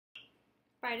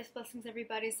Brightest blessings,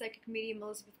 everybody. Psychic medium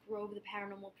Elizabeth Grove, the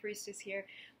Paranormal Priestess here.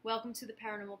 Welcome to the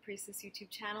Paranormal Priestess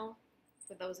YouTube channel.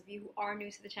 For those of you who are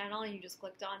new to the channel and you just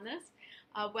clicked on this,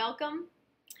 welcome.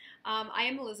 I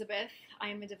am Elizabeth. I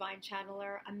am a divine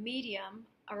channeler, a medium,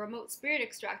 a remote spirit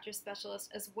extractor specialist,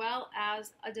 as well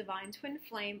as a divine twin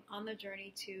flame on the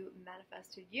journey to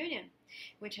manifested union,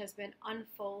 which has been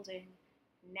unfolding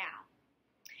now.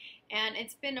 And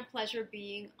it's been a pleasure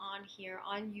being on here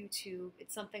on YouTube.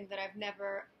 It's something that I've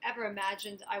never, ever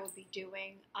imagined I would be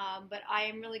doing, but I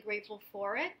am really grateful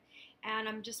for it. And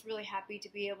I'm just really happy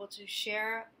to be able to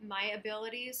share my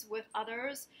abilities with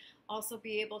others, also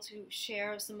be able to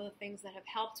share some of the things that have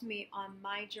helped me on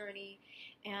my journey.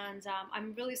 And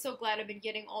I'm really so glad I've been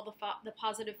getting all the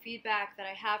positive feedback that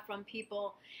I have from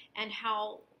people, and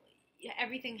how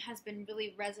everything has been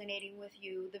really resonating with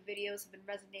you. The videos have been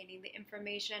resonating. The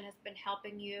information has been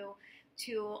helping you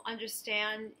to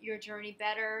understand your journey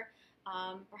better,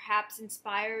 perhaps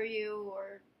inspire you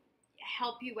or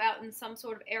help you out in some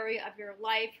sort of area of your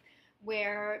life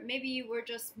where maybe you were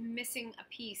just missing a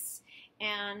piece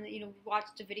and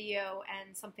watched a video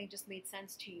and something just made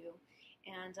sense to you.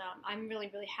 And I'm really,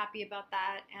 really happy about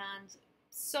that, and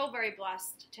so very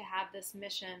blessed to have this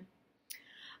mission.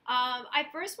 I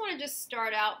first want to just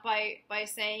start out by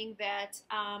saying that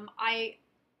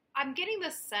I'm getting the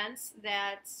sense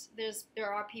that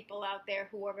there are people out there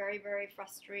who are very, very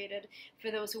frustrated.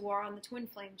 For those who are on the twin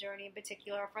flame journey in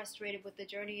particular, are frustrated with the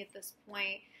journey at this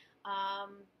point.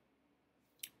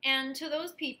 And to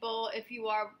those people, if you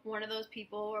are one of those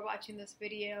people who are watching this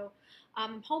video,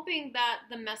 I'm hoping that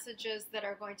the messages that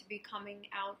are going to be coming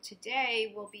out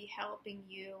today will be helping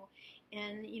you,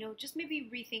 and just maybe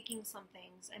rethinking some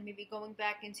things, and maybe going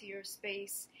back into your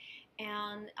space,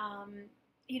 and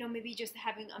maybe just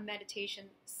having a meditation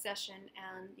session,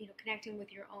 and connecting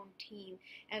with your own team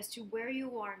as to where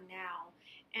you are now,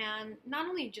 and not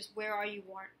only just where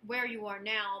you are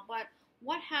now, but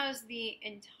what has the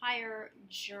entire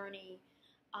journey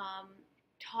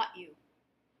taught you?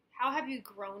 How have you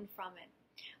grown from it?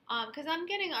 Because I'm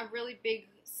getting a really big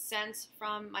sense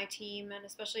from my team, and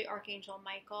especially Archangel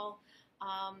Michael,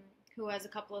 who has a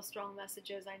couple of strong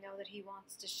messages I know that he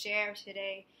wants to share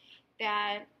today,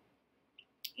 that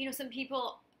some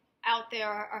people out there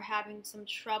are having some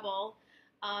trouble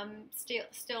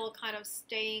still kind of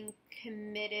staying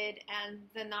committed, and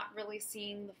they're not really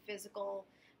seeing the physical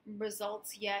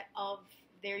results yet of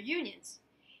their unions.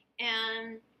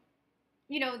 And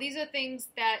these are things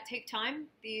that take time.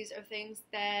 These are things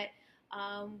that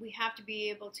we have to be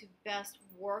able to best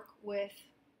work with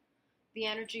the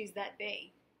energies that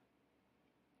be,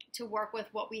 to work with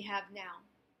what we have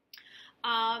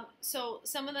now. So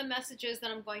some of the messages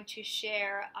that I'm going to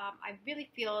share, I really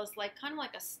feel is kind of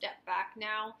like a step back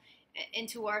now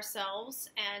into ourselves,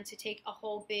 and to take a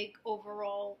whole big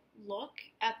overall look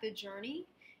at the journey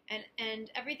and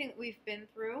everything that we've been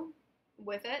through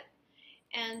with it,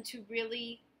 and to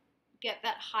really get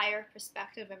that higher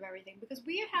perspective of everything, because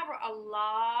we have a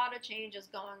lot of changes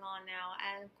going on now.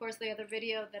 And of course, the other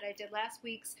video that I did last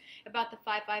week's about the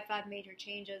 555 major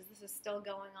changes, this is still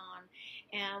going on.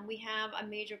 And we have a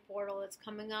major portal that's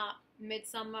coming up,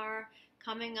 midsummer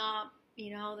coming up,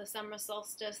 the summer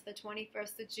solstice, the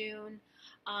 21st of June.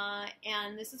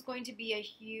 And this is going to be a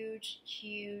huge,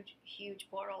 huge, huge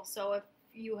portal. So if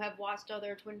you have watched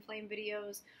other twin flame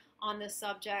videos on this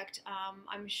subject,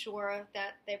 I'm sure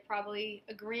that they're probably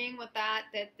agreeing with that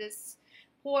this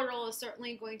portal is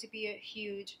certainly going to be a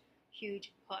huge,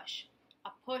 huge push.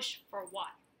 A push for what,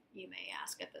 you may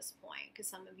ask at this point, because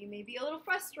some of you may be a little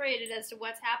frustrated as to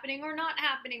what's happening or not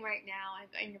happening right now,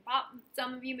 and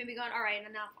some of you may be going, all right,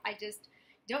 enough, I just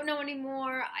don't know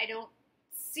anymore, I don't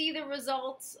see the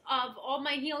results of all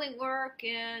my healing work,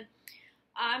 and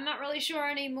I'm not really sure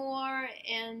anymore,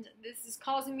 and this is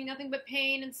causing me nothing but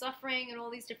pain and suffering and all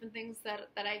these different things that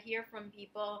I hear from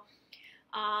people.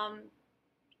 I'm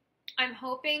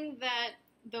hoping that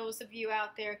those of you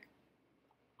out there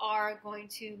are going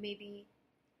to maybe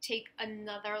take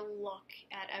another look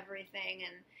at everything,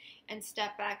 and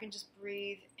step back and just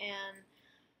breathe,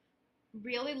 and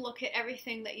really look at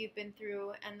everything that you've been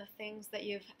through and the things that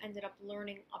you've ended up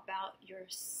learning about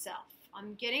yourself.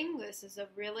 I'm getting this is a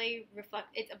really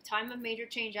it's a time of major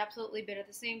change, absolutely, but at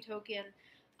the same token,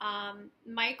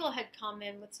 Michael had come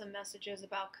in with some messages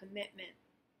about commitment.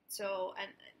 So, and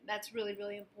that's really,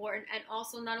 really important. And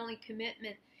also not only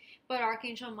commitment, but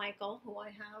Archangel Michael, who I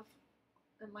have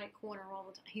in my corner all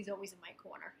the time. He's always in my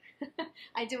corner.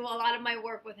 I do a lot of my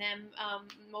work with him,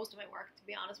 most of my work, to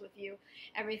be honest with you,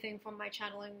 everything from my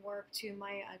channeling work to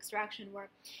my extraction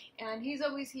work. And he's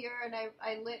always here, and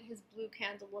I lit his blue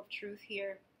candle of truth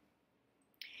here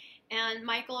And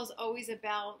Michael is always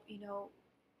about,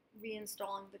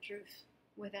 reinstalling the truth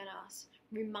within us,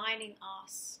 reminding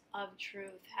us of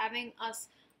truth, having us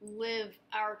live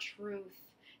our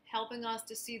truth, helping us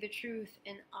to see the truth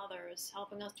in others,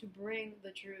 helping us to bring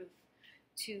the truth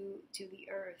to the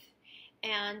earth.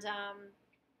 And,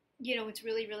 it's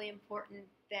really, really important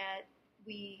that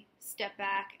we step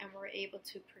back and we're able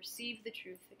to perceive the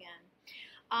truth again.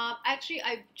 Actually,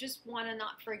 I just want to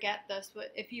not forget this,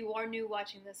 but if you are new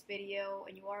watching this video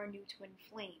and you are a new twin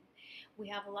flame, we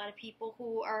have a lot of people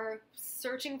who are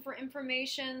searching for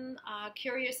information,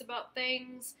 curious about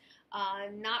things,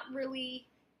 not really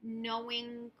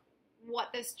knowing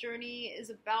what this journey is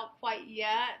about quite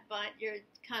yet, but you're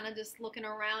kind of just looking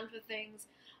around for things.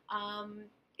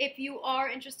 If you are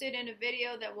interested in a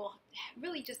video that will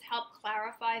really just help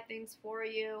clarify things for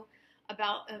you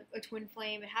about a twin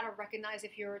flame and how to recognize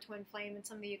if you're a twin flame and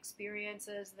some of the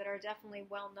experiences that are definitely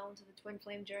well known to the twin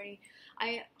flame journey,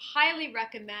 I highly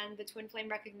recommend the twin flame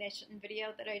recognition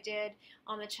video that I did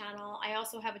on the channel. I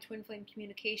also have a twin flame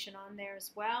communication on there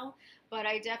as well, but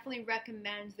I definitely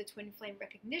recommend the twin flame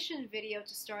recognition video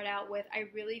to start out with. I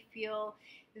really feel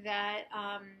that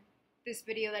this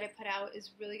video that I put out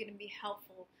is really going to be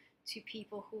helpful to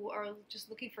people who are just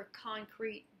looking for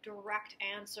concrete, direct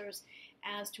answers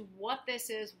as to what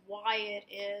this is, why it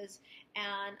is,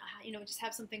 and just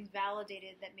have some things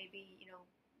validated that maybe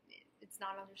it's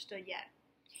not understood yet.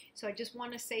 So I just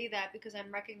want to say that because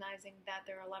I'm recognizing that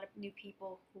there are a lot of new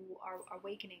people who are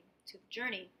awakening to the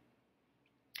journey.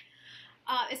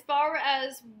 As far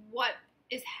as what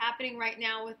is happening right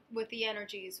now with the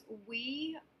energies,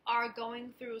 we are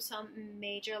going through some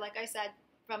major, like I said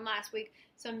from last week,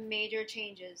 some major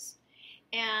changes.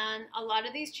 And a lot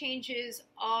of these changes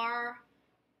are,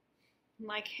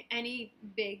 like any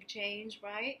big change,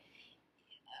 right?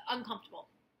 Uncomfortable,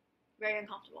 very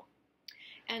uncomfortable.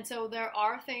 And so there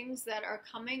are things that are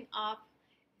coming up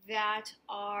that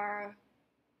are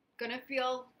gonna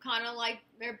feel kind of like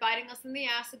they're biting us in the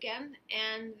ass again,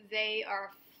 and they are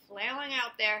flaring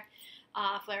out,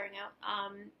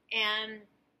 and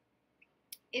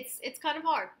it's kind of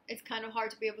hard. It's kind of hard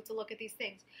to be able to look at these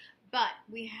things. But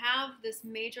we have this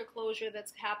major closure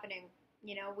that's happening.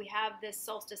 We have this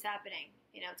solstice happening.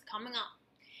 It's coming up.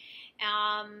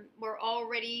 We're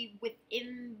already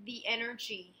within the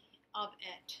energy of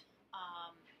it.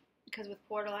 Because with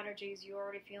portal energies, you're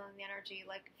already feeling the energy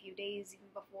like a few days even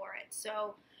before it.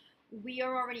 So we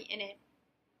are already in it.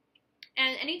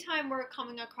 And anytime we're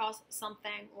coming across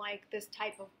something like this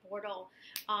type of portal,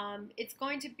 it's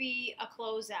going to be a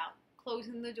closeout,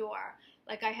 closing the door.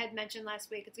 Like I had mentioned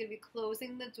last week, it's going to be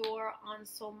closing the door on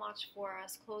so much for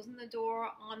us, closing the door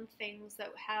on things that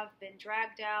have been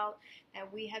dragged out,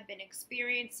 that we have been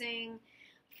experiencing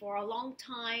for a long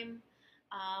time.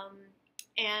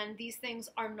 And these things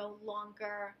are no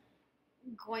longer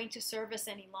going to serve us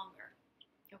any longer.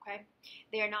 Okay?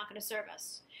 They are not going to serve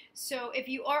us. So if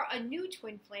you are a new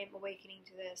twin flame awakening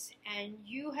to this, and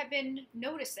you have been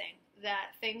noticing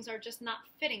that things are just not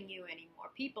fitting you anymore,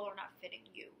 people are not fitting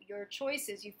you, your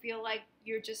choices, you feel like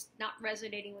you're just not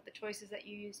resonating with the choices that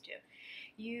you used to.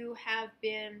 You have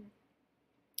been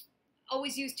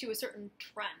always used to a certain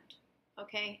trend,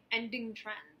 okay? Ending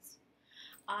trends.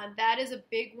 That is a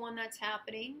big one that's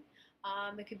happening.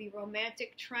 It could be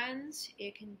romantic trends.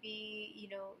 It can be,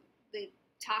 the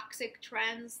toxic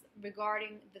trends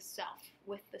regarding the self,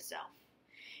 with the self.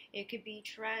 It could be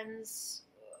trends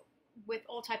with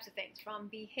all types of things, from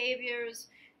behaviors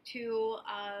to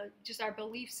just our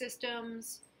belief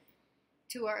systems,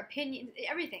 to our opinions,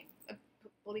 everything.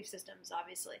 Belief systems,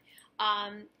 obviously.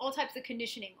 All types of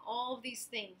conditioning, all of these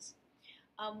things.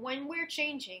 When we're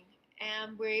changing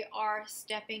and we are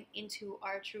stepping into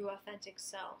our true authentic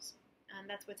selves, and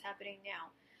that's what's happening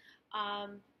now.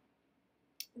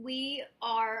 We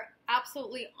are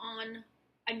absolutely on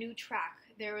a new track.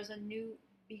 There is a new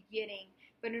beginning.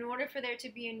 But in order for there to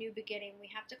be a new beginning, we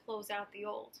have to close out the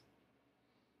old.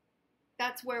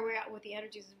 That's where we're at with the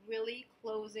energies, is really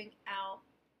closing out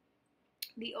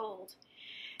the old.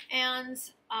 And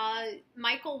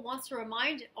Michael wants to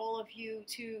remind all of you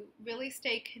to really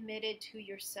stay committed to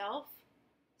yourself.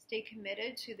 Stay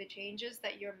committed to the changes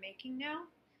that you're making now.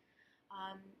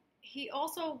 He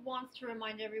also wants to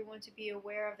remind everyone to be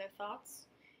aware of their thoughts.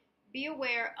 Be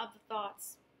aware of the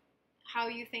thoughts, how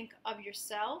you think of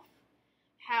yourself,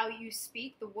 how you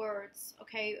speak the words.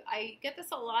 Okay, I get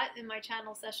this a lot in my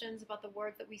channel sessions about the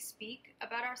words that we speak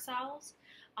about ourselves.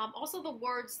 Also the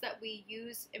words that we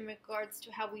use in regards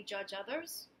to how we judge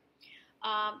others,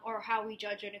 or how we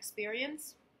judge an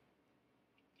experience.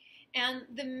 And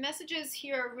the messages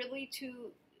here are really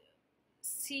to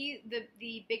see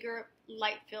the bigger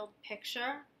light-filled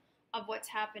picture of what's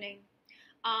happening.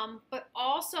 But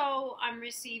also, I'm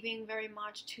receiving very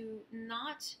much to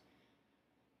not,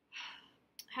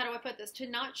 how do I put this, to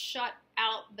not shut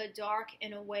out the dark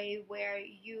in a way where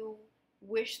you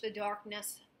wish the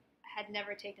darkness had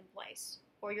never taken place,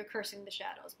 or you're cursing the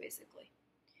shadows, basically.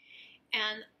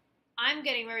 And I'm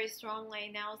getting very strongly,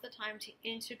 now is the time to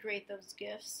integrate those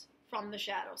gifts from the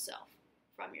shadow self,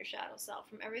 from your shadow self,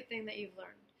 from everything that you've learned.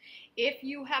 If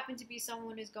you happen to be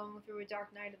someone who's going through a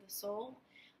dark night of the soul,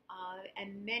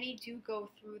 and many do go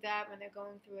through that when they're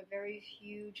going through a very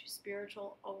huge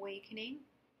spiritual awakening,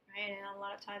 right? And a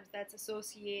lot of times that's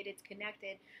associated, it's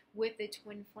connected with the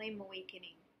twin flame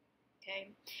awakening, okay?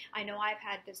 I know I've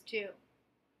had this too.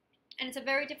 And it's a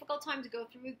very difficult time to go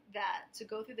through that, to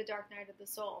go through the dark night of the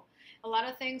soul. A lot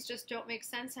of things just don't make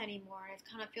sense anymore, and it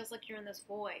kind of feels like you're in this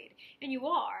void. And you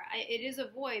are. It is a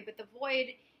void, but the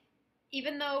void,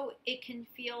 even though it can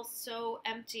feel so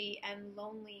empty and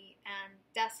lonely and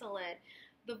desolate,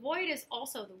 the void is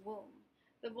also the womb.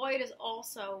 The void is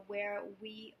also where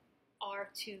we are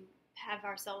to have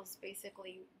ourselves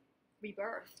basically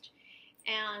rebirthed.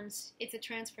 And it's a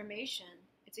transformation.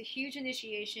 It's a huge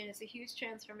initiation. It's a huge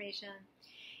transformation.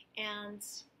 And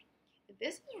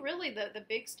this is really the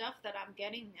big stuff that I'm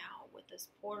getting now with this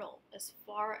portal, as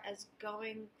far as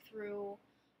going through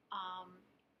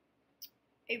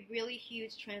a really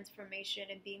huge transformation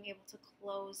and being able to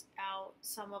close out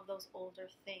some of those older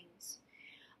things.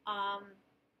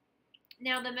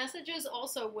 Now, the messages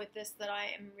also with this that I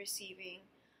am receiving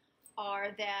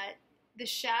are that the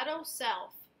shadow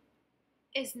self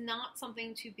is not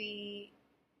something to be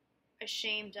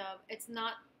ashamed of. It's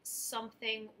not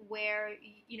something where,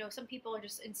 you know, some people are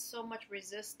just in so much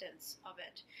resistance of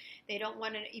it. They don't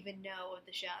want to even know of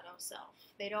the shadow self.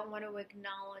 They don't want to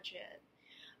acknowledge it.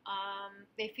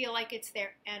 They feel like it's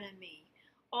their enemy.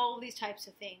 All these types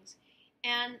of things.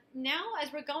 And now,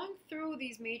 as we're going through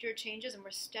these major changes and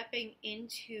we're stepping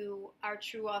into our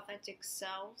true authentic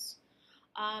selves,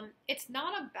 it's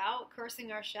not about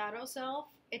cursing our shadow self.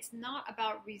 It's not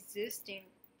about resisting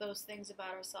those things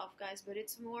about ourselves, guys, but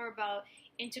it's more about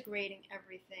integrating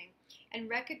everything and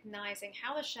recognizing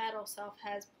how the shadow self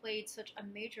has played such a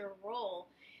major role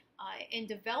in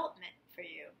development for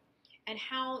you, and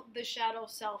how the shadow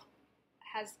self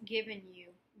has given you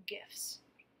gifts.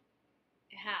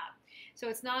 It have. So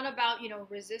it's not about, you know,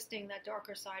 resisting that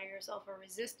darker side of yourself or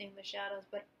resisting the shadows,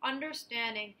 but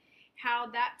understanding how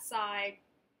that side,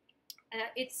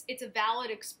 it's a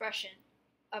valid expression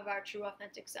of our true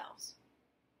authentic selves.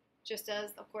 Just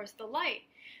as, of course, the light.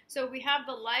 So we have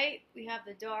the light, we have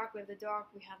the dark, we have the dark,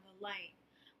 we have the light.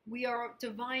 We are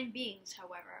divine beings,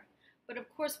 however. But of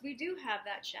course, we do have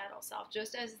that shadow self.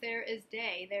 Just as there is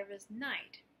day, there is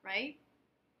night, right?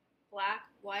 Black,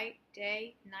 white,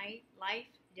 day, night, life,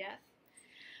 death.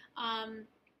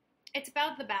 It's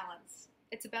about the balance.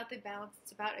 It's about the balance.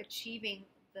 It's about achieving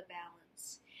the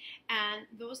balance. And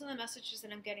those are the messages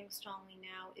that I'm getting strongly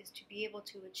now, is to be able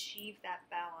to achieve that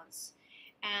balance.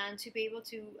 And to be able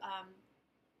to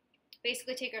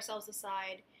basically take ourselves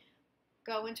aside,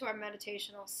 go into our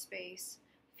meditational space,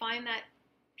 find that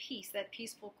peace, that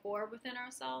peaceful core within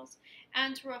ourselves,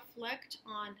 and to reflect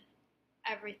on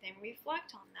everything.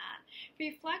 Reflect on that.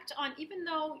 Reflect on, even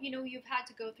though, you know, you've had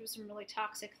to go through some really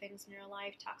toxic things in your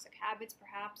life, toxic habits,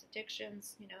 perhaps,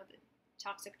 addictions, you know, the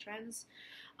toxic trends.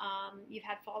 You've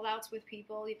had fallouts with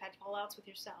people, you've had fallouts with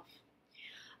yourself.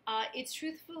 It's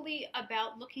truthfully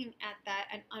about looking at that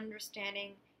and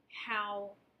understanding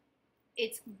how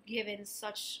it's given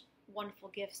such wonderful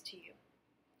gifts to you.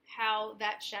 How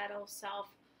that shadow self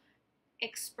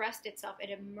expressed itself,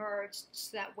 it emerged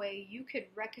so that way you could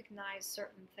recognize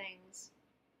certain things.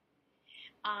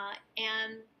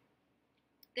 And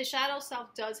the shadow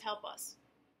self does help us.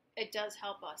 It does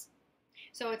help us.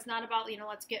 So it's not about, you know,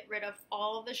 let's get rid of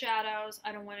all of the shadows.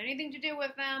 I don't want anything to do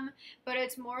with them. But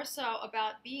it's more so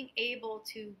about being able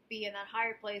to be in that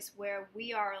higher place where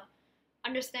we are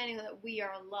understanding that we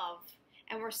are love.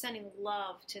 And we're sending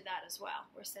love to that as well.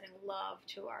 We're sending love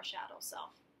to our shadow self.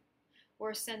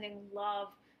 We're sending love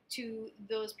to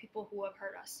those people who have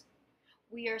hurt us.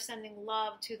 We are sending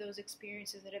love to those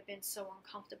experiences that have been so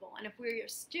uncomfortable. And if we are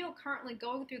still currently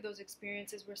going through those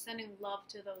experiences, we're sending love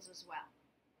to those as well.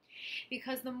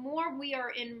 Because the more we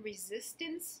are in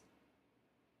resistance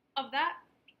of that,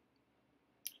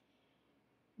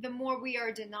 the more we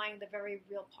are denying the very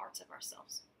real parts of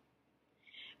ourselves.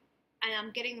 And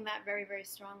I'm getting that very, very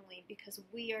strongly, because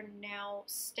we are now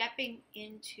stepping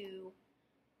into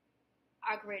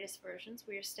our greatest versions.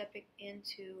 We are stepping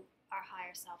into our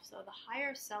higher self. So the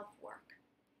higher self work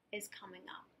is coming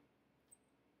up.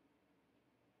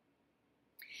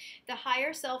 The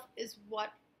higher self is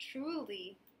what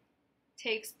truly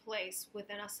takes place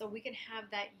within us, so we can have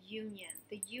that union,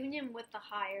 the union with the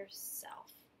higher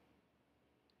self,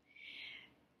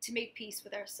 to make peace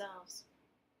with ourselves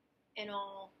in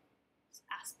all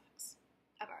aspects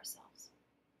of ourselves,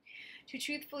 to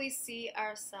truthfully see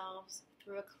ourselves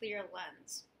through a clear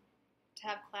lens, to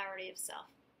have clarity of self,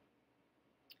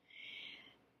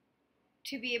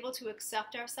 to be able to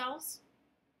accept ourselves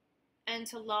and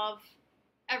to love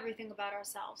everything about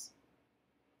ourselves,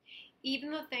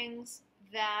 even the things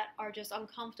that are just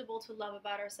uncomfortable to love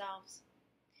about ourselves,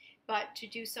 but to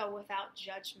do so without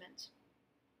judgment.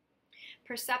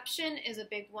 Perception is a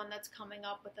big one that's coming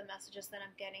up with the messages that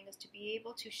I'm getting, is to be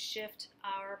able to shift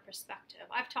our perspective.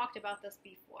 I've talked about this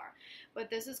before, but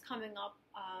this is coming up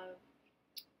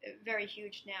very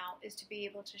huge now, is to be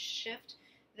able to shift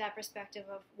that perspective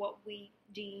of what we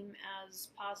deem as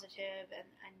positive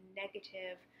and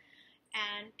negative,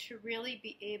 and to really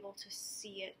be able to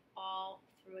see it all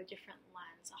through a different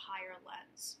lens, a higher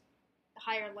lens, the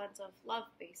higher lens of love,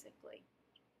 basically.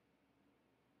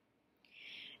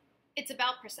 It's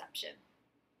about perception.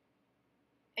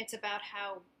 It's about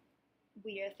how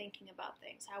we are thinking about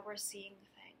things, how we're seeing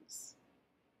things.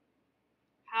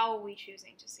 How are we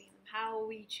choosing to see them? How are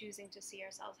we choosing to see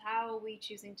ourselves? How are we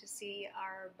choosing to see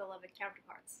our beloved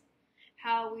counterparts?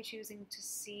 How are we choosing to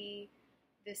see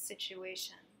this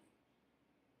situation?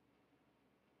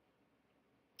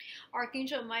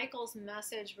 Archangel Michael's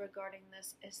message regarding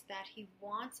this is that he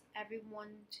wants everyone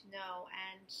to know,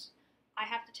 and I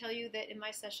have to tell you that in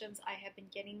my sessions I have been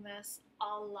getting this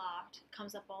a lot, it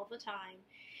comes up all the time,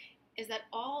 is that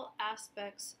all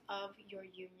aspects of your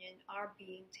union are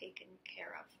being taken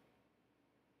care of.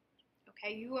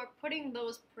 Okay, you are putting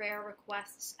those prayer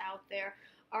requests out there.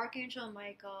 Archangel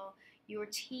Michael, your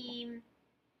team,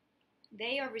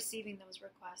 they are receiving those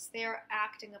requests. They are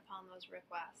acting upon those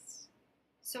requests.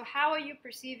 So how are you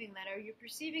perceiving that? Are you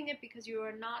perceiving it because you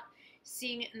are not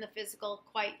seeing it in the physical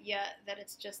quite yet, that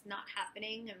it's just not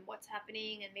happening and what's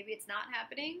happening and maybe it's not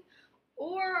happening?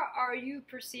 Or are you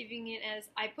perceiving it as,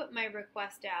 I put my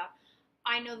request out,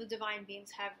 I know the divine beings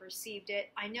have received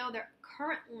it, I know they're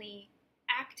currently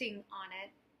acting on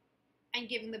it and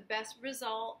giving the best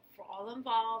result for all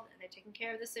involved, and they're taking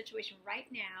care of the situation right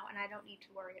now, and I don't need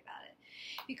to worry about it.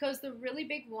 Because the really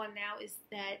big one now is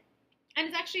that,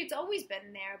 and it's always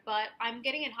been there, but I'm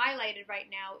getting it highlighted right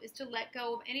now, is to let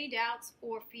go of any doubts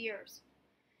or fears,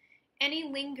 any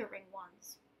lingering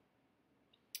ones.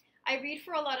 I read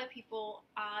for a lot of people,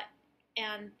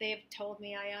 and they've told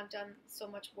me I have done so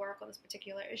much work on this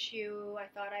particular issue. I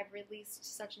thought I've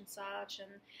released such and such, and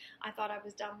I thought I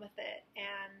was done with it.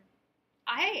 And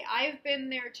I've been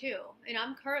there too, and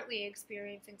I'm currently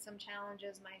experiencing some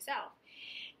challenges myself.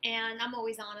 And I'm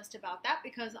always honest about that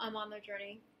because I'm on the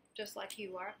journey just like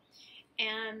you are.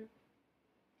 And,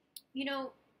 you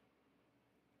know,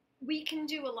 we can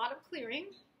do a lot of clearing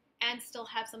and still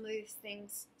have some of these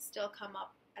things still come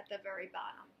up at the very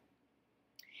bottom.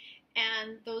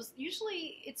 And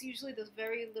it's usually those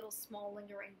very little small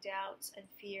lingering doubts and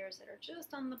fears that are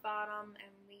just on the bottom,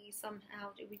 and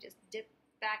we just dip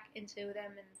back into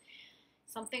them, and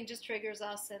something just triggers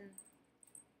us, and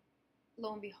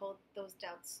lo and behold, those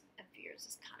doubts and fears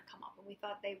just kind of come up, and we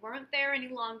thought they weren't there any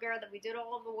longer, that we did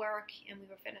all of the work and we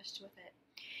were finished with it.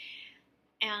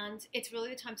 And it's really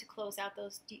the time to close out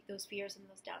those fears and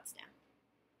those doubts now.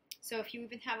 So if you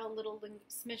even have a little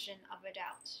smidgen of a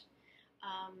doubt,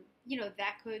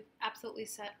 that could absolutely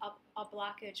set up a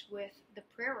blockage with the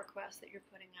prayer request that you're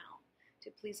putting out, to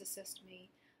please assist me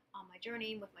on my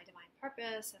journey with my divine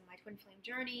purpose and my twin flame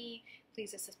journey.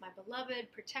 Please assist my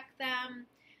beloved, protect them.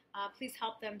 Please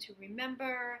help them to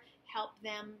remember, help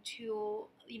them to,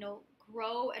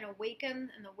 grow and awaken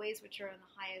in the ways which are in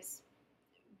the highest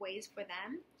ways for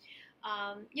them.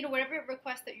 Whatever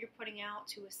request that you're putting out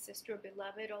to assist your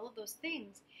beloved, all of those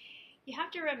things, you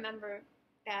have to remember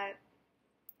that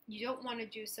you don't want to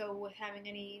do so with having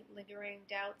any lingering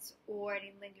doubts or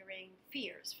any lingering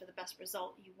fears for the best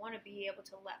result. You want to be able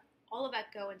to let all of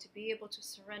that go and to be able to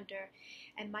surrender.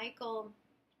 And Michael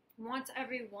wants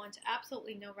everyone to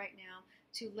absolutely know right now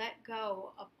to let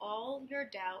go of all your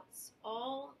doubts,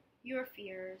 all your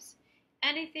fears,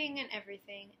 anything and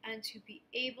everything, and to be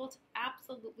able to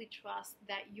absolutely trust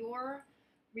that your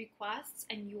requests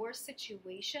and your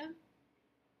situation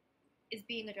is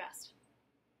being addressed.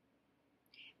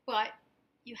 But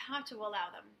you have to allow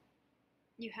them.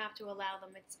 You have to allow them.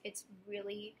 It's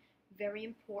really very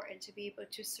important to be able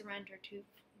to surrender, to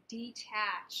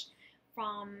detach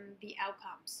from the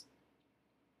outcomes.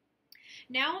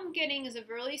 Now I'm getting is a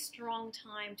really strong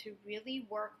time to really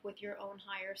work with your own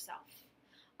higher self.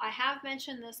 I have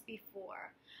mentioned this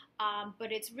before,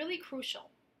 but it's really crucial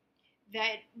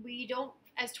that we don't,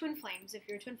 as twin flames, if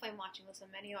you're a twin flame watching this,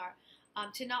 and many are,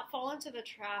 to not fall into the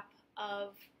trap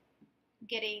of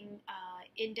getting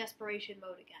in desperation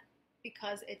mode again,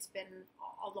 because it's been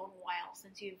a long while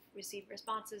since you've received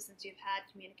responses, since you've had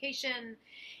communication,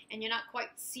 and you're not quite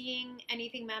seeing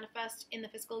anything manifest in the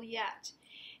physical yet.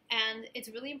 And it's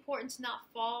really important to not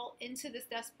fall into this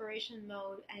desperation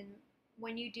mode, and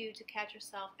when you do, to catch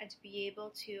yourself and to be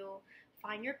able to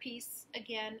find your peace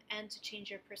again and to change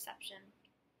your perception.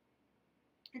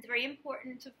 It's very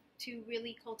important to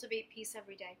really cultivate peace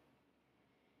every day,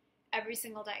 every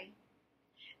single day,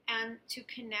 and to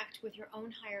connect with your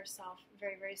own higher self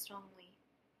very, very strongly.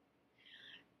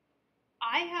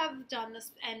 I have done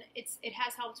this, and it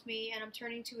has helped me, and I'm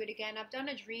turning to it again. I've done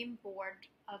a dream board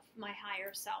of my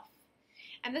higher self.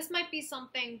 And this might be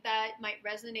something that might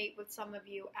resonate with some of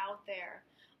you out there.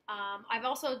 I've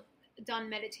also done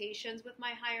meditations with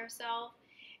my higher self,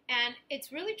 and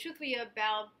it's really truthfully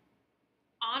about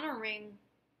honoring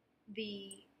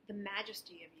the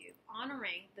majesty of you,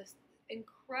 honoring this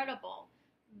incredible,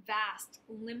 vast,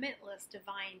 limitless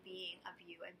divine being of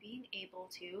you, and being able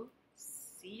to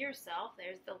see yourself,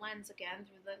 there's the lens again,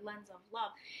 through the lens of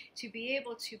love, to be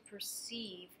able to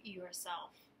perceive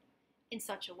yourself in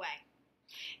such a way.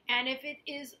 And if it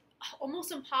is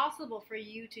almost impossible for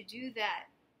you to do that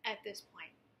at this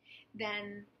point,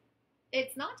 then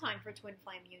it's not time for twin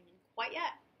flame union quite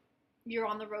yet. You're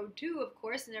on the road too, of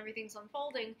course, and everything's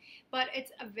unfolding, but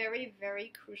it's a very,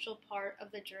 very crucial part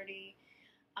of the journey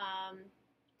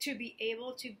to be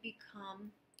able to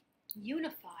become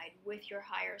unified with your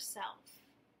higher self.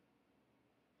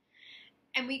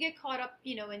 And we get caught up,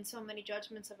 in so many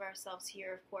judgments of ourselves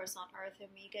here, of course, on earth, and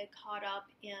we get caught up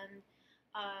in,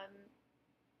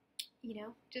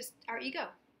 just our ego.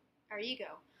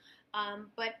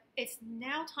 But it's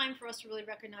now time for us to really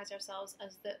recognize ourselves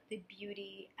as the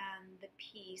beauty and the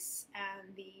peace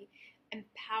and the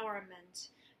empowerment,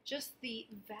 just the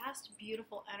vast,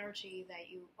 beautiful energy that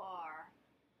you are.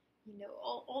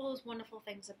 All those wonderful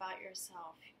things about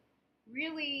yourself.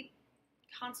 Really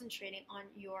concentrating on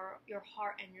your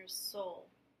heart and your soul.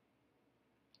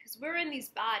 Because we're in these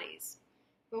bodies,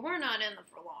 but we're not in them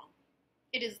for long.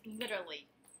 It is literally,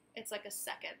 it's like a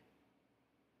second.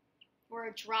 We're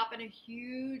a drop in a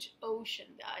huge ocean,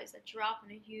 guys. A drop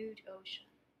in a huge ocean.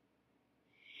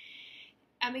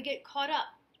 And we get caught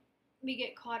up. We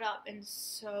get caught up in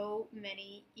so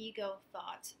many ego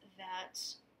thoughts that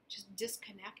just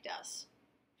disconnect us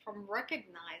from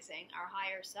recognizing our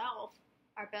higher self,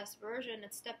 our best version,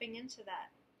 and stepping into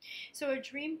that. So a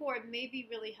dream board may be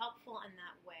really helpful in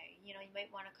that way. You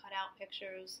might want to cut out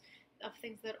pictures of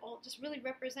things that all just really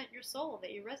represent your soul,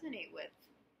 that you resonate with.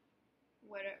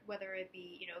 Whether it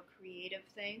be, creative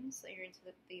things, that you're into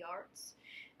the arts,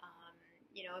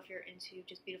 if you're into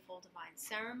just beautiful divine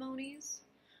ceremonies,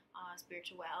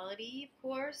 spirituality, of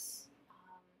course,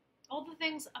 all the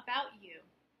things about you,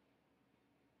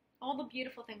 all the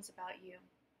beautiful things about you.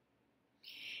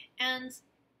 And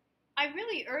I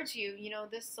really urge you,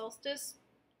 this solstice,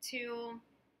 to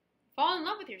fall in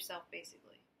love with yourself,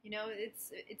 basically.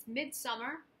 It's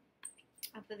midsummer,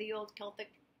 after the old Celtic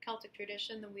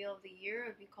tradition. The wheel of the year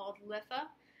would be called Litha,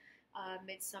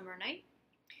 Midsummer Night.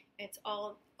 It's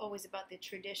always about the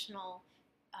traditional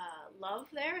love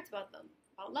there. It's about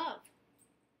love.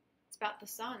 It's about the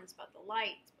sun. It's about the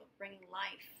light. It's about bringing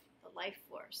life, the life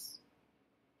force.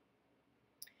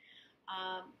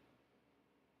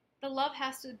 The love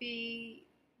has to be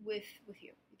with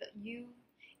you.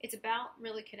 It's about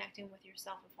really connecting with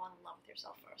yourself and falling in love with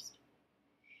yourself first.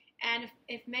 And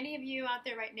if many of you out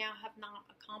there right now have not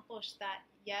accomplished that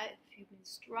yet, if you've been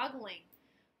struggling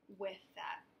with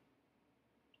that,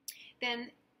 then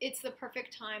it's the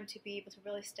perfect time to be able to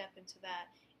really step into that.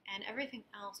 And everything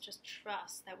else, just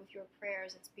trust that with your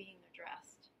prayers, it's being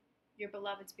addressed. Your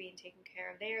beloved's being taken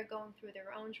care of. They are going through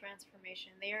their own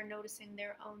transformation. They are noticing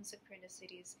their own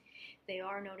synchronicities. They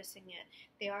are noticing it.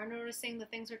 They are noticing the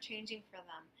things are changing for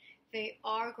them. They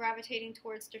are gravitating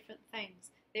towards different things.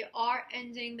 They are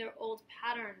ending their old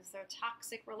patterns, their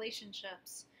toxic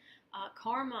relationships,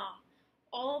 karma.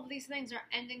 All of these things are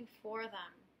ending for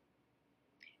them.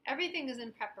 Everything is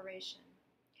in preparation.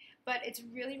 But it's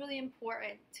really, really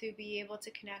important to be able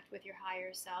to connect with your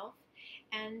higher self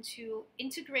and to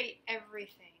integrate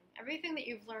everything that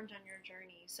you've learned on your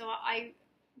journey. So I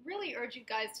really urge you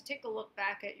guys to take a look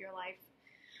back at your life.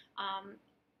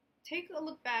 Take a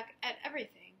look back at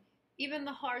everything. Even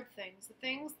the hard things, the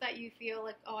things that you feel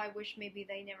like, oh, I wish maybe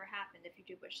they never happened, if you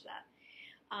do wish that.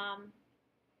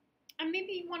 And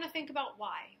maybe you want to think about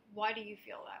why. Why do you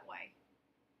feel that way?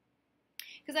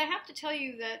 Because I have to tell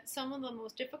you that some of the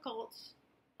most difficult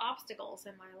obstacles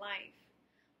in my life,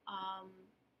 um,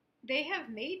 they have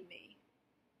made me.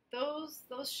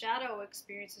 Those shadow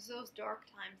experiences, those dark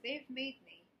times, they've made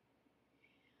me.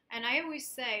 And I always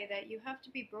say that you have to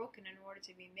be broken in order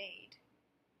to be made.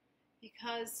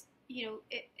 Because,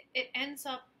 it ends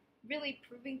up really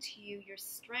proving to you your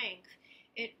strength.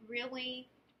 It really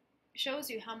shows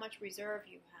you how much reserve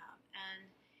you have.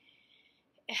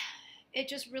 And it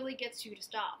just really gets you to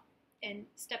stop and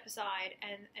step aside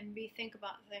and rethink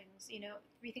about things,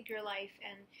 rethink your life.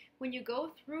 And when you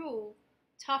go through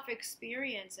tough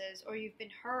experiences, or you've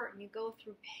been hurt and you go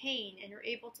through pain and you're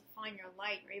able to find your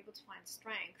light, you're able to find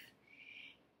strength,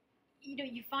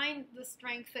 you find the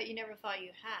strength that you never thought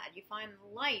you had. You find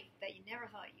the light that you never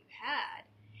thought you had.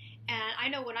 And I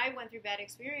know when I went through bad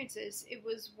experiences, it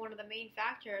was one of the main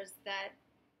factors that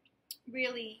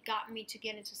really got me to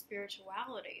get into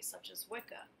spirituality, such as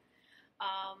Wicca.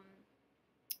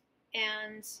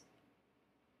 And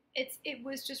it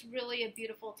was just really a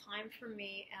beautiful time for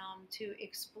me to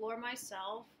explore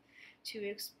myself, to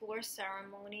explore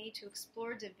ceremony, to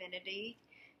explore divinity,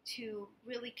 to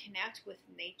really connect with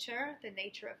nature, the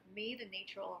nature of me, the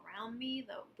nature all around me,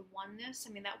 the oneness.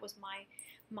 I mean, that was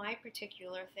my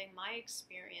particular thing, my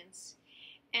experience.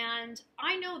 And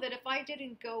I know that if I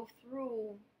didn't go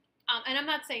through, and I'm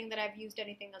not saying that I've used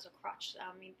anything as a crutch.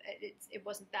 I mean, it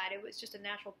wasn't that. It was just a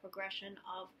natural progression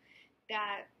of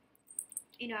that.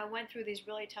 I went through these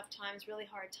really tough times, really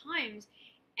hard times,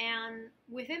 and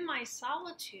within my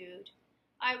solitude,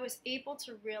 I was able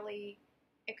to really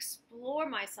explore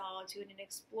my solitude and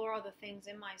explore other things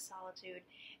in my solitude.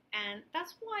 And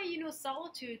that's why,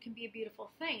 solitude can be a beautiful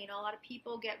thing. A lot of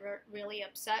people get really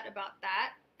upset about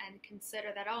that and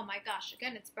consider that, oh my gosh,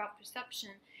 again, it's about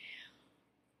perception.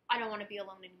 I don't want to be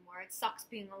alone anymore. It sucks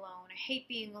being alone. I hate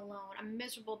being alone. I'm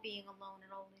miserable being alone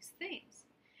and all these things.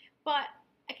 But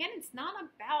again, it's not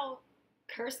about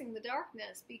cursing the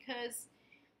darkness, because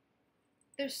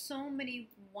there's so many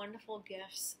wonderful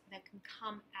gifts that can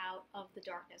come out of the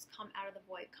darkness, come out of the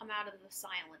void, come out of the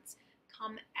silence,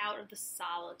 come out of the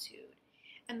solitude.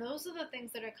 And those are the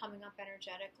things that are coming up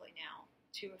energetically now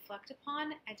to reflect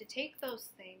upon, and to take those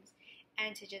things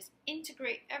and to just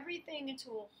integrate everything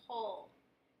into a whole.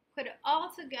 Put it all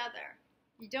together.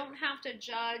 You don't have to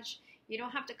judge. You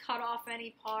don't have to cut off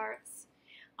any parts.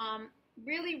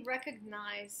 Really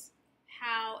recognize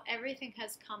how everything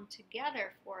has come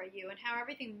together for you and how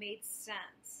everything made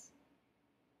sense.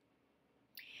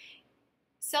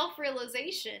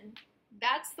 Self-realization,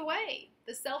 that's the way.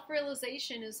 The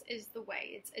self-realization is the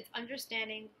way. It's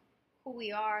understanding who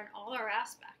we are in all our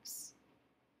aspects.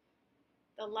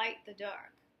 The light, the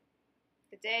dark,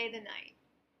 the day, the night,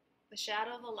 the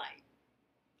shadow, the light.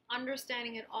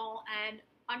 Understanding it all, and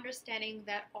understanding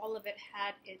that all of it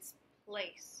had its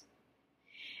place.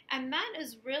 And that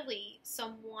is really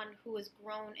someone who has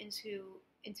grown into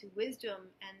wisdom,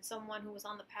 and someone who is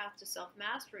on the path to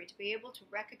self-mastery, to be able to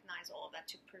recognize all of that,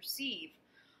 to perceive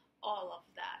all of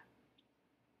that.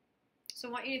 So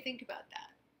I want you to think about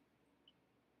that.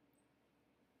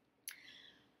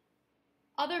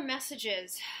 Other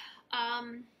messages.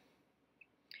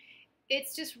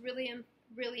 It's just really,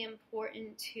 really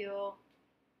important to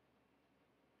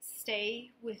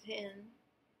stay within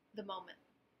the moment.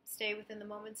 Stay within the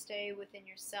moment, stay within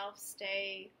yourself,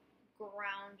 stay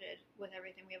grounded with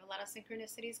everything. We have a lot of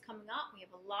synchronicities coming up. We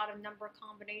have a lot of number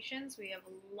combinations. We have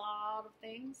a lot of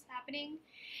things happening.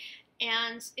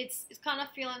 And it's kind of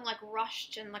feeling like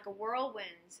rushed and like a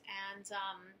whirlwind. And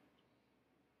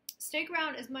stay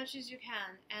grounded as much as you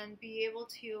can, and be able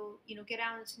to, get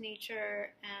out into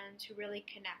nature and to really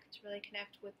connect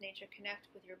with nature, connect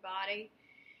with your body,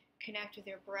 connect with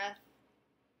your breath,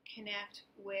 connect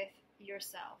with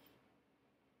yourself,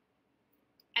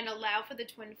 and allow for the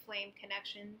twin flame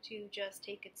connection to just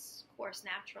take its course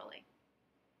naturally.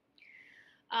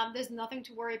 There's nothing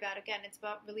to worry about. Again, it's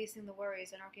about releasing the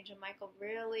worries, and Archangel Michael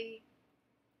really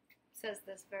says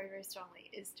this very, very strongly,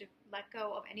 is to let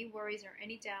go of any worries or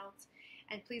any doubts,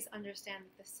 and please understand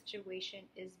that the situation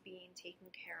is being taken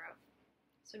care of.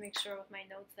 So make sure with my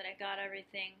notes that I got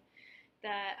everything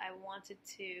that I wanted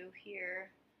to hear.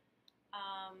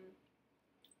 I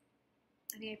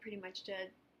think I pretty much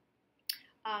did.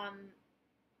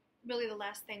 Really the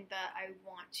last thing that I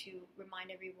want to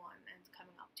remind everyone, and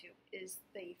coming up to, is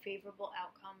the favorable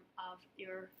outcome of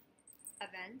your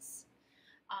events.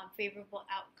 Favorable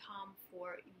outcome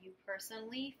for you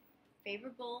personally,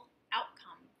 favorable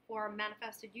outcome for a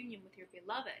manifested union with your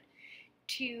beloved.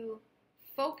 To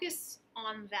focus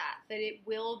on that it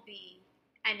will be,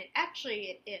 and it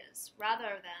is,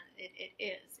 rather than it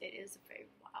is a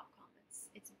favorable outcome.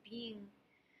 it's being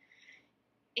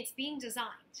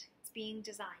designed. It's being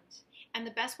designed. And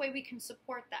the best way we can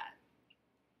support that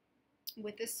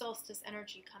with this solstice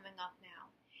energy coming up now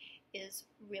is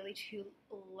really to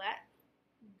let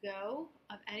go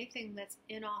of anything that's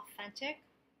inauthentic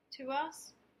to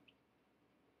us.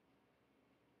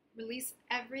 Release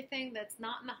everything that's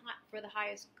not for the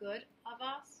highest good of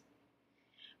us,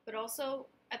 but also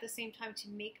at the same time to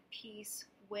make peace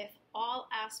with all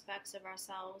aspects of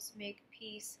ourselves, make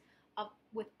peace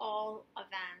with all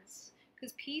events,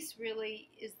 because peace really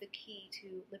is the key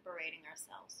to liberating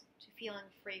ourselves, to feeling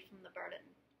free from the burden.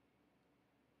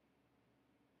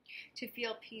 To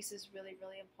feel peace is really,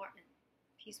 really important.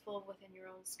 Peaceful within your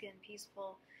own skin,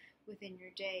 peaceful within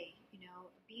your day.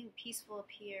 Being peaceful up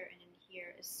here and in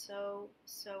here is so,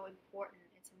 so important.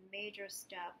 It's a major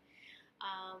step.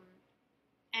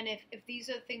 And if these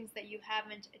are things that you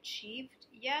haven't achieved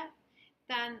yet,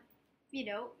 then,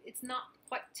 it's not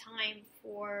quite time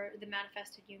for the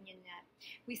manifested union yet.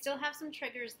 We still have some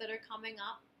triggers that are coming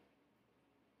up.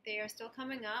 They are still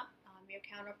coming up. Your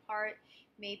counterpart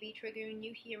may be triggering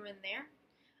you here and there,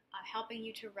 helping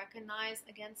you to recognize,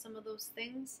 again, some of those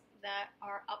things that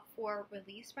are up for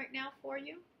release right now for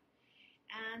you,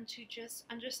 and to just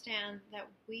understand that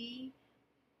we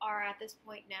are at this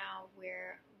point now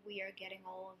where we are getting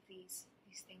all of these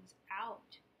things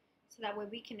out, so that way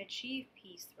we can achieve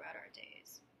peace throughout our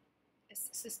days,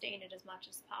 sustain it as much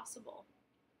as possible.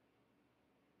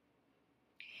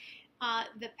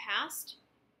 The past,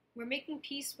 we're making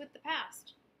peace with the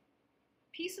past.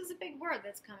 Peace is a big word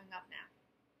that's coming up now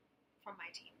from my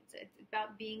team. It's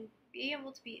about being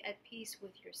able to be at peace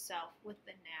with yourself, with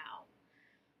the now,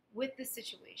 with the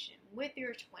situation, with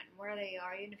your twin, where they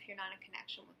are, even if you're not in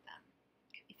connection with them,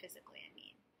 physically, I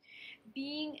mean.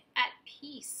 Being at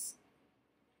peace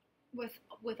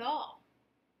with all.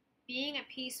 Being at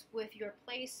peace with your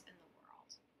place in the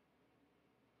world.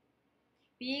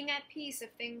 Being at peace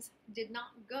if things did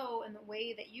not go in the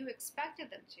way that you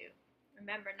expected them to.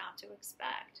 Remember, not to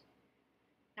expect,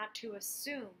 not to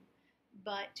assume,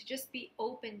 but to just be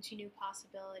open to new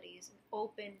possibilities and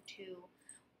open to,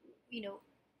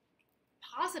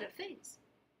 positive things.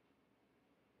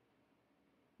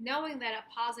 Knowing that a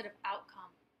positive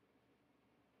outcome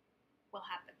will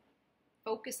happen.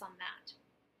 Focus on that.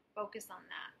 Focus on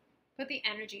that. Put the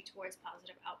energy towards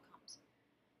positive outcomes.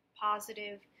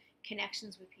 Positive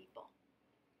connections with people.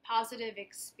 Positive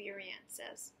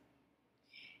experiences.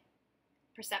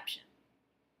 Perception.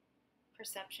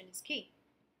 Perception is key.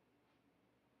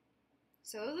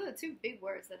 So those are the two big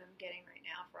words that I'm getting right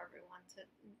now for everyone.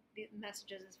 The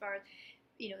messages as far as,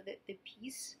 the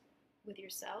peace with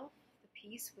yourself, the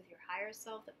peace with your higher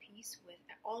self, the peace with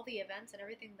all the events and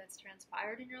everything that's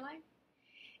transpired in your life,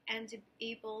 and to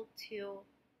be able to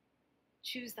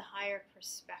choose the higher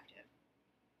perspective,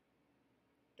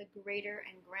 the greater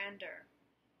and grander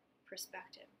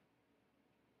perspective.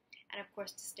 And of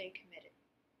course, to stay committed.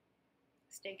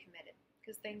 Stay committed,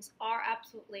 because things are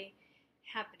absolutely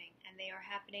happening, and they are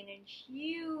happening in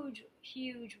huge,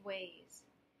 huge ways.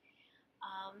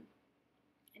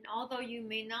 And although you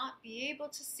may not be able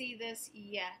to see this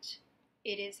yet,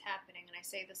 it is happening. And I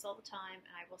say this all the time,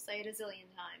 and I will say it a zillion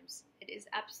times. It is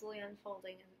absolutely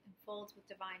unfolding and unfolds with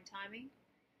divine timing,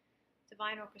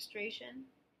 divine orchestration.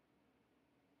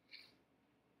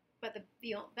 But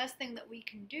the best thing that we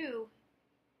can do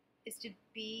is to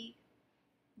be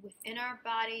within our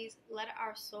bodies, let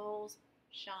our souls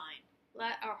shine.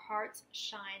 Let our hearts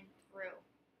shine through.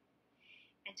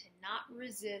 And to not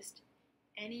resist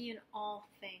any and all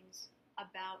things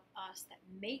about us that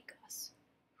make us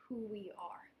who we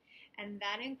are. And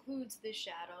that includes the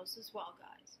shadows as well,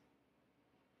 guys.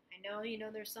 I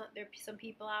know there's some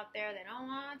people out there that don't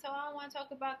want to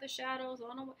talk about the shadows,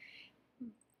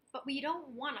 but we don't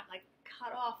want to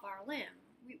cut off our limb.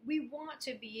 We want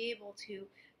to be able to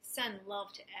send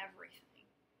love to everything.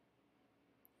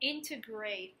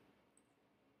 Integrate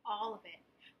all of it.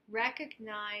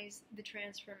 Recognize the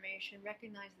transformation.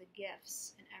 Recognize the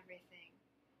gifts and everything.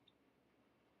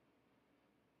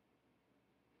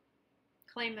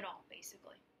 Claim it all,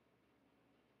 basically.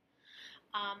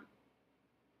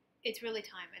 It's really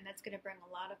time, and that's going to bring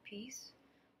a lot of peace,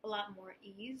 a lot more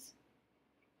ease,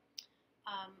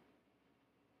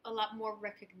 a lot more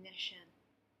recognition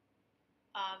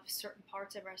of certain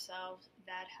parts of ourselves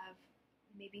that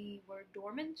maybe were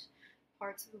dormant,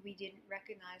 parts that we didn't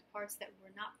recognize, parts that were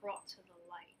not brought to the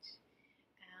light.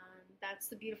 And that's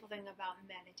the beautiful thing about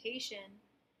meditation.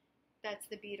 That's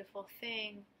the beautiful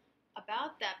thing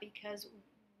about that, because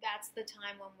that's the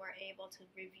time when we're able to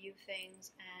review things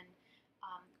and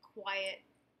quiet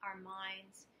our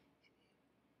minds,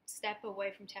 step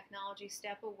away from technology,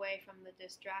 step away from the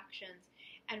distractions,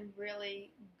 and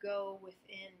really go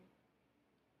within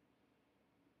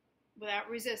without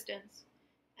resistance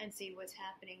and see what's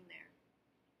happening there.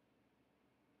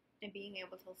 And being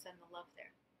able to send the love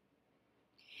there.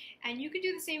 And you can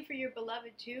do the same for your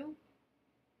beloved too.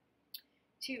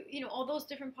 To, you know, all those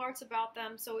different parts about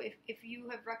them. So if you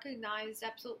have recognized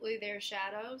absolutely their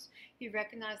shadows, you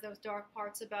recognize those dark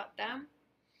parts about them,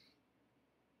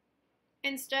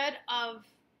 instead of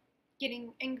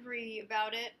getting angry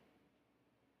about it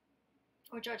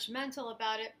or judgmental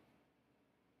about it,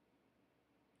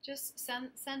 just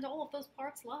send all of those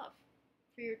parts love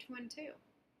for your twin too.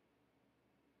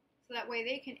 So that way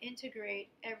they can integrate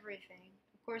everything.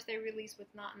 Of course, they release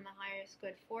what's not in the highest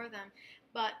good for them,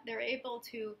 but they're able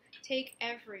to take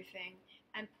everything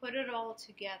and put it all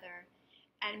together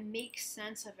and make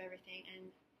sense of everything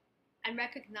and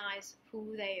recognize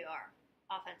who they are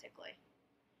authentically.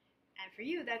 And for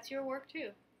you, that's your work too,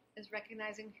 is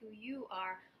recognizing who you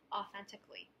are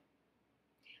authentically.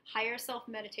 Higher self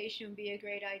meditation would be a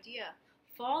great idea.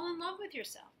 Fall in love with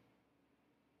yourself.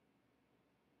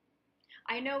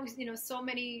 I know, so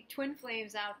many twin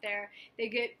flames out there, they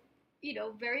get,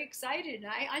 very excited, and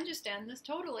I understand this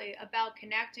totally, about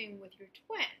connecting with your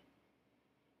twin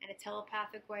in a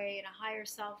telepathic way, in a higher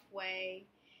self way,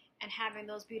 and having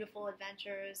those beautiful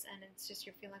adventures, and it's just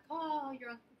you're feeling like, oh, you're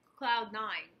on cloud 9,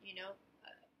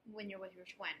 when you're with your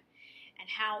twin, and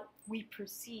how we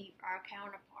perceive our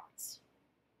counterparts,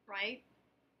 right?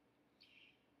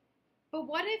 But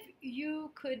what if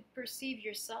you could perceive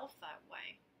yourself that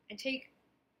way and take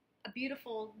a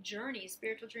beautiful journey,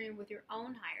 spiritual journey with your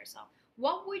own higher self?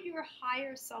 What would your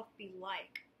higher self be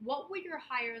like? What would your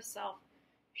higher self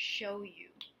show you?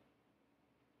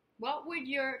 What would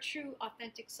your true,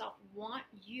 authentic self want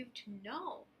you to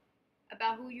know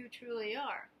about who you truly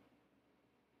are?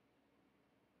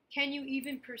 Can you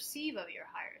even perceive of your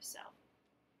higher self?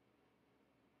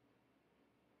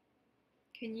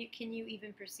 Can you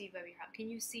even perceive of your heart? Can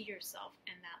you see yourself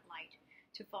in that light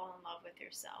to fall in love with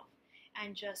yourself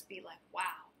and just be like,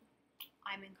 wow,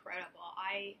 I'm incredible.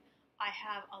 I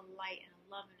have a light and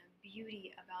a love and a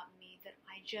beauty about me that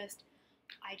I just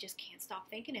can't stop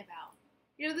thinking about.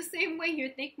 The same way you're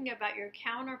thinking about your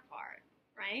counterpart,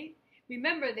 right?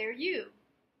 Remember, they're you.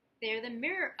 They're the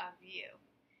mirror of you.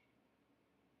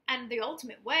 And the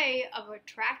ultimate way of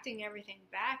attracting everything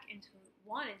back into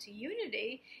one, into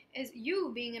unity, is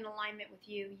you being in alignment with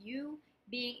you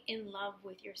being in love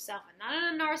with yourself, and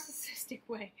not in a narcissistic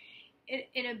way,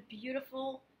 in a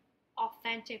beautiful,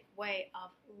 authentic way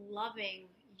of loving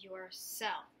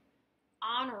yourself,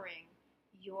 honoring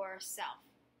yourself,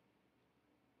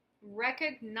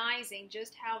 recognizing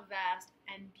just how vast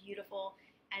and beautiful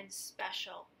and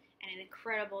special and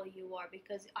incredible you are,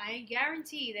 because I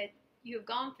guarantee that you have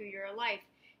gone through your life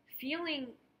feeling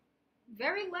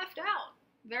very left out,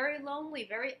 very lonely,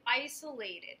 very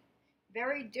isolated,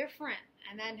 very different,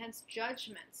 and then hence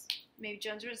judgments. Maybe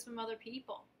judgments from other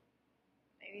people.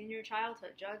 Maybe in your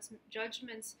childhood,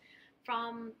 judgments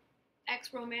from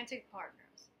ex-romantic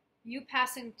partners. You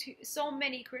passing so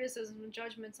many criticisms and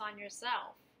judgments on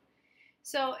yourself.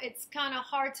 So it's kind of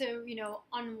hard to,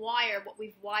 unwire what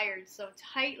we've wired so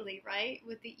tightly, right,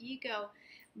 with the ego.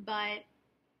 But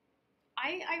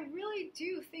I really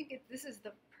do think this is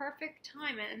the perfect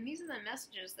time, and these are the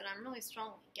messages that I'm really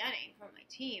strongly getting from my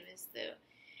team, is to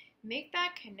make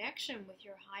that connection with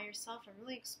your higher self and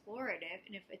really explore it.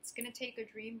 And if it's going to take a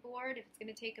dream board, if it's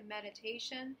going to take a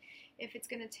meditation, if it's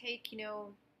going to take,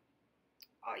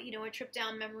 a trip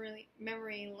down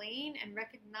memory lane and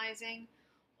recognizing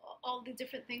all the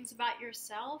different things about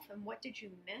yourself and what did you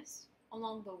miss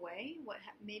along the way, what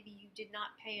maybe you did not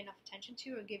pay enough attention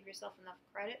to or give yourself enough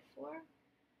credit for,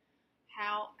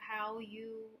 how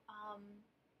you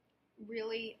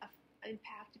really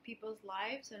impacted people's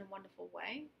lives in a wonderful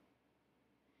way.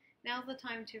 Now's the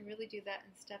time to really do that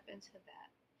and step into that.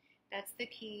 That's the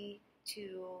key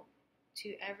to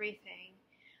everything.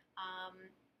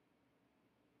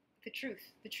 The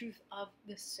truth of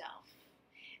the self.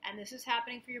 And this is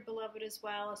happening for your beloved as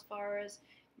well, as far as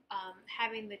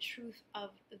having the truth of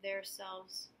their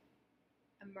selves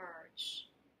emerge.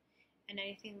 And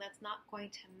anything that's not going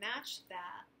to match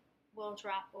that will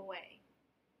drop away.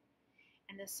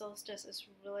 And the solstice is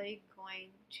really going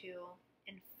to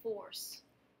enforce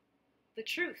the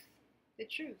truth.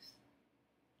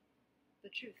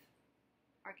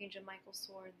 Archangel Michael's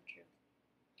sword and the truth.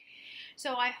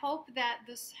 So I hope that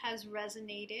this has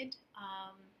resonated.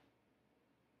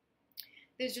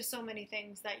 There's just so many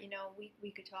things that,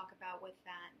 we could talk about with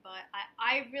that. But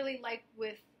I really like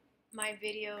with my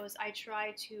videos, I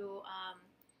try to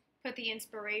put the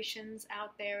inspirations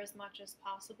out there as much as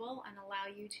possible and allow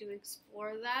you to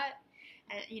explore that,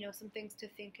 and some things to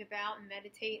think about and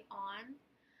meditate on,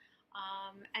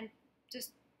 and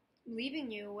just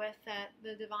leaving you with that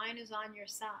the divine is on your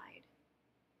side.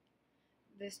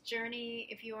 This journey,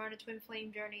 if you are on a twin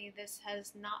flame journey, this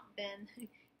has not been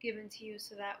given to you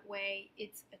so that way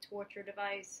it's a torture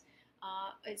device.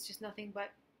 It's just nothing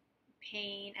but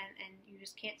pain, and you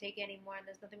just can't take any more, and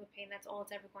there's nothing but pain. That's all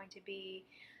it's ever going to be.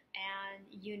 And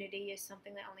unity is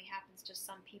something that only happens to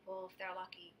some people if they're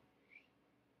lucky.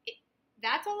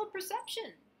 That's all a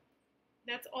perception.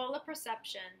 That's all a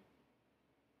perception.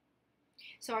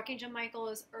 So Archangel Michael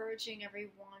is urging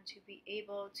everyone to be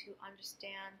able to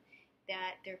understand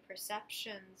that their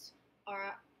perceptions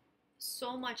are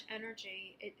so much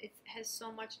energy. It has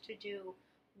so much to do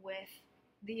with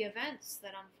the events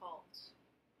that unfold.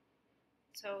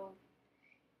 So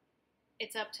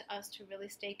it's up to us to really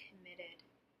stay committed.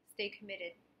 Stay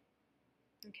committed.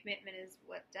 And commitment is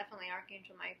what definitely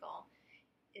Archangel Michael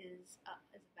is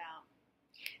about.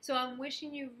 So I'm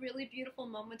wishing you really beautiful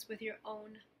moments with your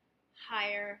own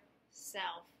higher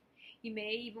self. You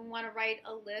may even want to write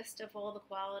a list of all the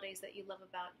qualities that you love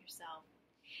about yourself.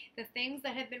 The things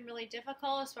that have been really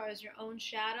difficult as far as your own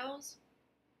shadows,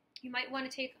 you might want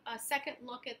to take a second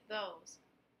look at those.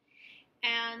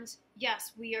 And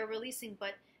yes, we are releasing,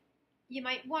 but you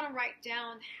might want to write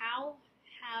down, how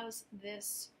has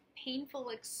this painful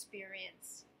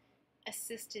experience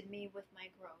assisted me with my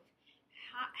growth?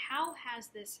 How has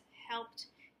this helped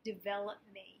develop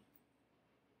me?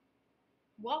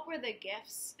 What were the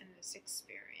gifts in this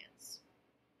experience?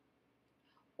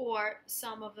 Or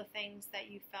some of the things that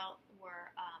you felt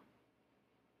were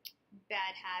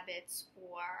bad habits,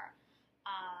 or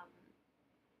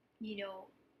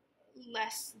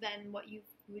less than what you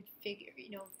would figure,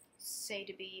 say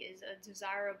to be is a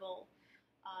desirable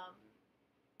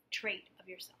trait of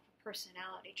yourself, a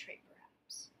personality trait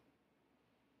perhaps.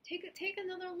 Take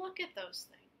another look at those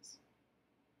things.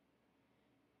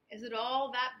 Is it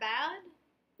all that bad?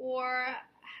 Or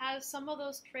has some of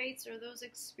those traits or those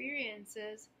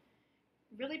experiences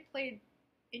really played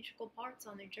integral parts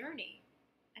on the journey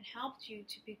and helped you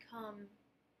to become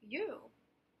you?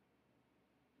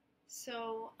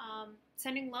 So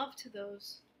sending love to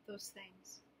those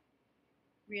things.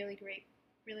 Really great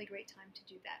time to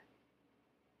do that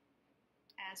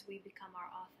as we become our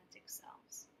authentic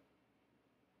selves.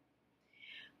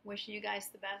 Wishing you guys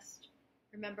the best.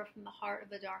 Remember, from the heart of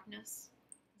the darkness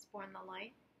is born the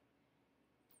light.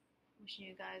 Wishing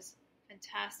you guys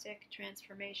fantastic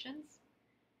transformations.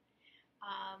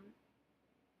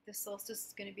 The solstice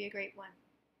is going to be a great one.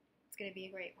 It's going to be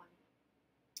a great one.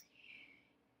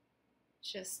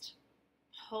 Just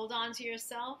hold on to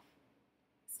yourself,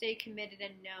 stay committed,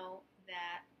 and know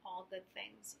that all good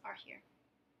things are here.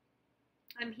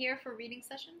 I'm here for reading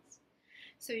sessions,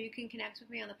 so you can connect with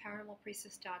me on the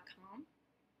paranormalpriestess.com.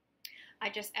 I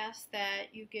just ask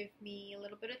that you give me a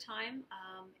little bit of time.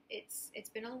 It's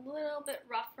been a little bit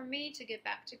rough for me to get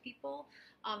back to people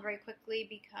very quickly,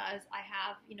 because I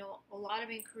have a lot of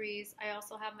inquiries. I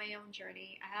also have my own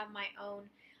journey. I have my own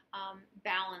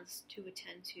balance to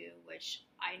attend to, which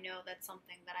I know that's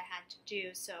something that I had to do.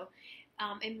 So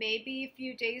it may be a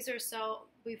few days or so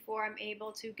before I'm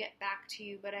able to get back to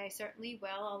you, but I certainly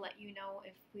will. I'll let you know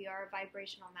if we are a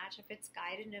vibrational match, if it's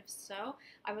guided, and if so,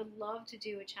 I would love to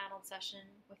do a channeled session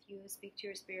with you, speak to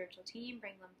your spiritual team,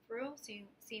 bring them through,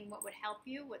 seeing what would help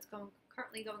you, what's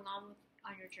currently going on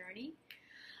your journey.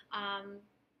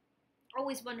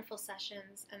 Always wonderful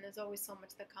sessions, and there's always so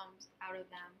much that comes out of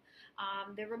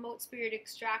them. The remote spirit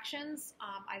extractions,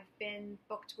 I've been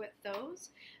booked with those,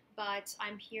 but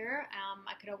I'm here.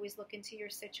 I could always look into your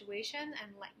situation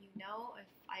and let you know if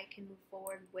I can move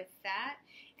forward with that,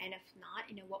 and if not,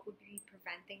 what would be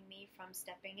preventing me from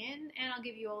stepping in, and I'll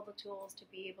give you all the tools to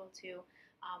be able to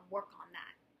work on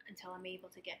that until I'm able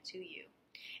to get to you.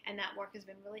 And that work has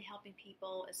been really helping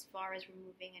people as far as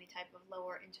removing any type of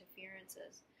lower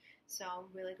interferences. So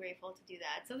I'm really grateful to do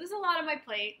that. So there's a lot on my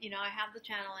plate. I have the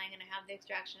channeling and I have the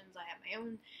extractions. I have my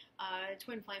own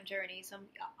twin flame journey. So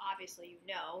obviously,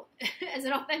 as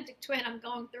an authentic twin, I'm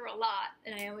going through a lot,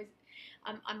 and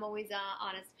I'm always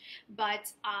honest.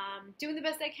 But doing the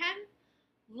best I can.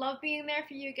 Love being there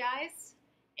for you guys,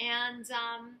 and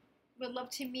would love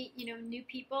to meet new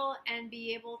people and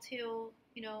be able to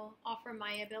offer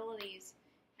my abilities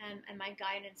and my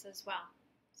guidance as well.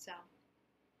 So.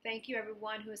 Thank you,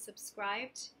 everyone who has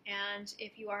subscribed, and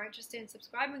if you are interested in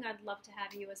subscribing, I'd love to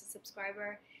have you as a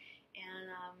subscriber,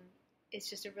 and it's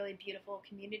just a really beautiful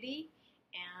community,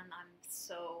 and I'm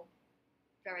so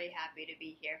very happy to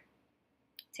be here.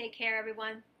 Take care,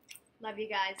 everyone. Love you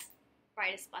guys.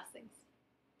 Brightest blessings.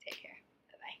 Take care.